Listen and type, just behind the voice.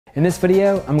In this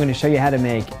video, I'm going to show you how to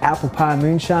make apple pie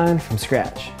moonshine from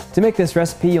scratch. To make this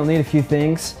recipe, you'll need a few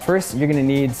things. First, you're going to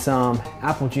need some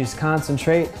apple juice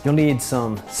concentrate. You'll need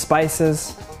some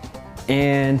spices,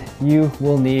 and you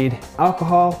will need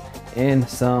alcohol and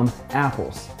some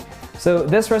apples. So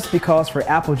this recipe calls for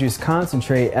apple juice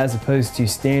concentrate as opposed to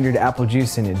standard apple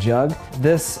juice in a jug.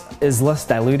 This is less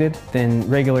diluted than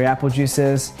regular apple juice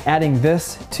is. Adding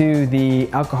this to the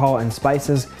alcohol and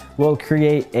spices will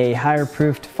create a higher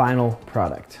proofed final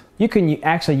product. You can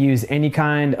actually use any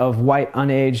kind of white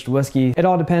unaged whiskey. It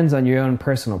all depends on your own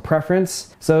personal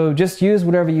preference. So just use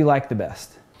whatever you like the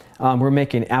best. We're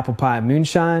making apple pie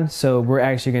moonshine, so we're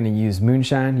actually going to use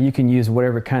moonshine. You can use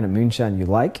whatever kind of moonshine you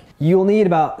like. You'll need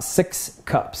about 6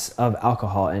 cups of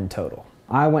alcohol in total.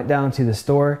 I went down to the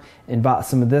store and bought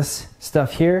some of this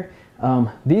stuff here.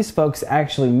 These folks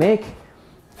actually make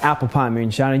apple pie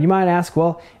moonshine. And you might ask,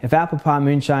 well, if apple pie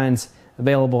moonshine's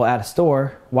available at a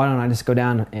store, why don't I just go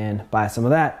down and buy some of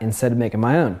that instead of making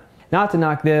my own? Not to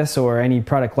knock this or any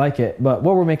product like it, but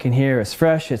what we're making here is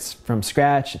fresh, it's from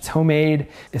scratch, it's homemade,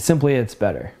 it's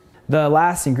better. The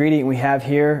last ingredient we have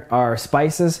here are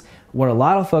spices. What a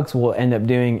lot of folks will end up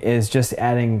doing is just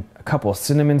adding a couple of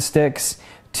cinnamon sticks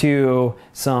to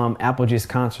some apple juice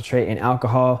concentrate and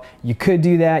alcohol. You could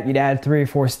do that. You'd add 3 or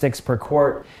 4 sticks per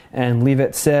quart and leave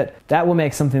it sit. That will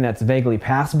make something that's vaguely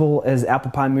passable as apple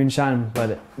pie moonshine,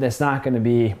 but that's not going to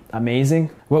be amazing.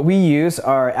 What we use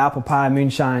are apple pie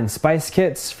moonshine spice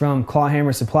kits from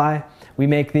Clawhammer Supply. We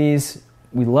make these.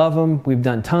 We love them. We've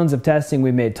done tons of testing.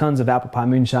 We've made tons of apple pie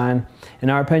moonshine. In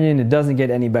our opinion, it doesn't get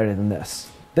any better than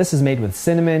this. This is made with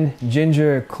cinnamon,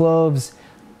 ginger, cloves,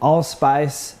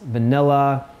 allspice,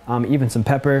 vanilla, even some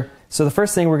pepper. So the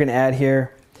first thing we're going to add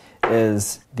here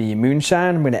is the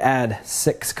moonshine. I'm going to add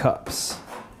 6 cups.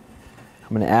 I'm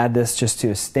going to add this just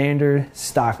to a standard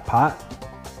stock pot.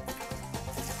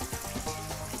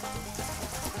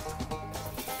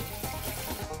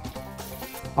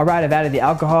 All right, I've added the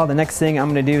alcohol. The next thing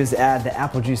I'm going to do is add the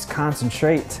apple juice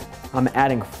concentrate. I'm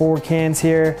adding 4 cans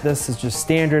here. This is just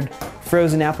standard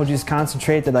frozen apple juice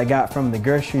concentrate that I got from the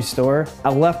grocery store. I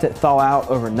left it thaw out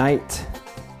overnight.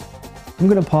 I'm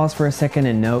gonna pause for a second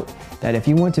and note that if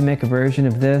you want to make a version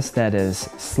of this that is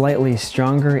slightly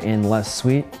stronger and less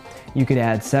sweet, you could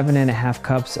add 7.5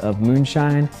 cups of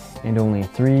moonshine and only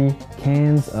 3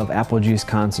 cans of apple juice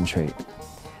concentrate.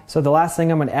 So the last thing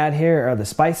I'm gonna add here are the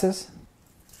spices.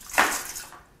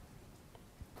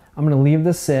 I'm gonna leave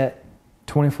this sit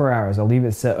 24 hours. I'll leave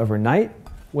it sit overnight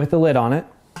with a lid on it.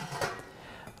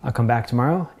 I'll come back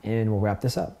tomorrow and we'll wrap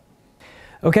this up.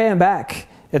 Okay, I'm back.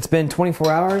 It's been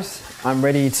 24 hours. I'm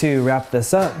ready to wrap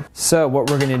this up. So what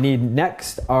we're gonna need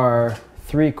next are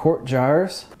 3 quart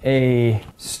jars, a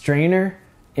strainer,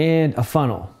 and a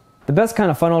funnel. The best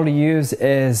kind of funnel to use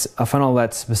is a funnel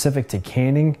that's specific to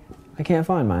canning. I can't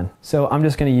find mine. So I'm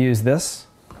just gonna use this.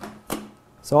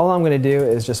 So all I'm gonna do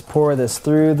is just pour this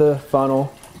through the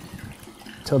funnel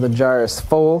till the jar is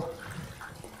full.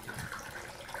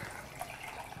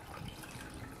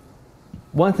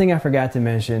 One thing I forgot to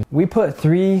mention, we put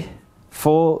 3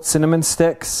 full cinnamon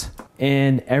sticks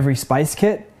in every spice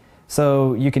kit,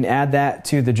 so you can add that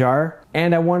to the jar.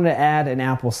 And I wanted to add an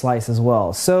apple slice as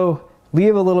well. So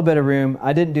leave a little bit of room.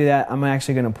 I didn't do that. I'm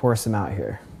actually gonna pour some out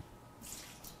here.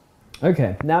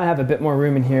 Okay, now I have a bit more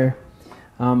room in here.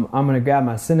 I'm gonna grab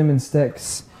my cinnamon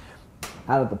sticks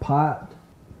out of the pot.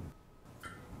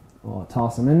 I'll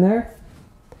toss them in there.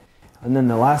 And then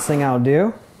the last thing I'll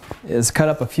do is cut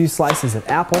up a few slices of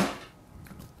apple.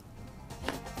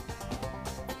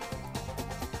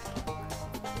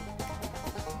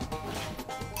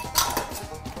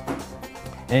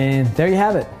 And there you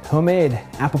have it, homemade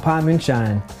apple pie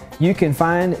moonshine. You can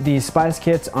find these spice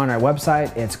kits on our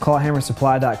website. It's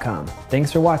clawhammersupply.com.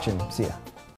 Thanks for watching. See ya.